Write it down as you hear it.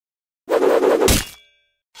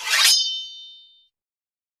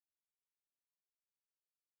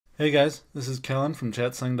Hey guys, this is Kellen from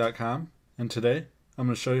chatsling.com, and today I'm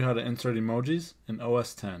going to show you how to insert emojis in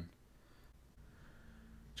OS X.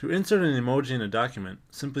 To insert an emoji in a document,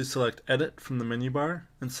 simply select Edit from the menu bar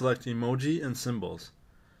and select Emoji and Symbols.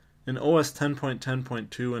 In OS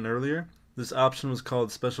 10.10.2 and earlier, this option was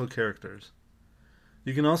called Special Characters.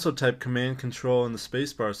 You can also type Command Control and the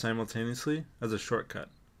spacebar simultaneously as a shortcut.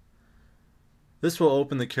 This will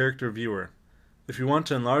open the character viewer. If you want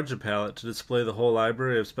to enlarge the palette to display the whole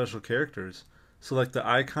library of special characters, select the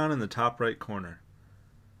icon in the top right corner.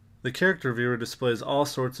 The character viewer displays all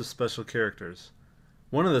sorts of special characters.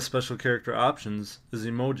 One of the special character options is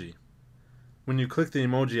Emoji. When you click the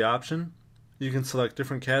Emoji option, you can select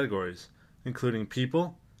different categories, including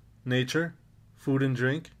people, nature, food and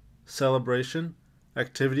drink, celebration,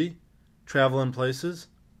 activity, travel and places,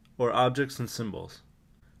 or objects and symbols.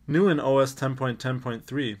 New in OS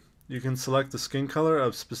 10.10.3, you can select the skin color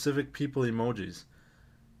of specific people emojis.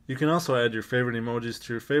 You can also add your favorite emojis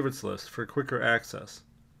to your favorites list for quicker access.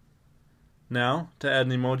 Now, to add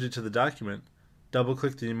an emoji to the document,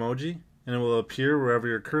 double-click the emoji and it will appear wherever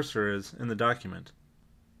your cursor is in the document.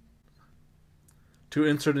 To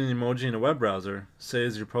insert an emoji in a web browser, say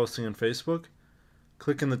as you're posting on Facebook,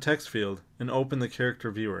 click in the text field and open the character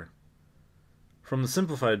viewer. From the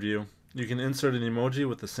simplified view, you can insert an emoji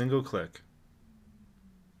with a single click.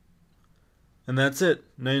 And that's it.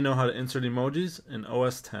 Now you know how to insert emojis in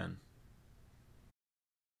OS X.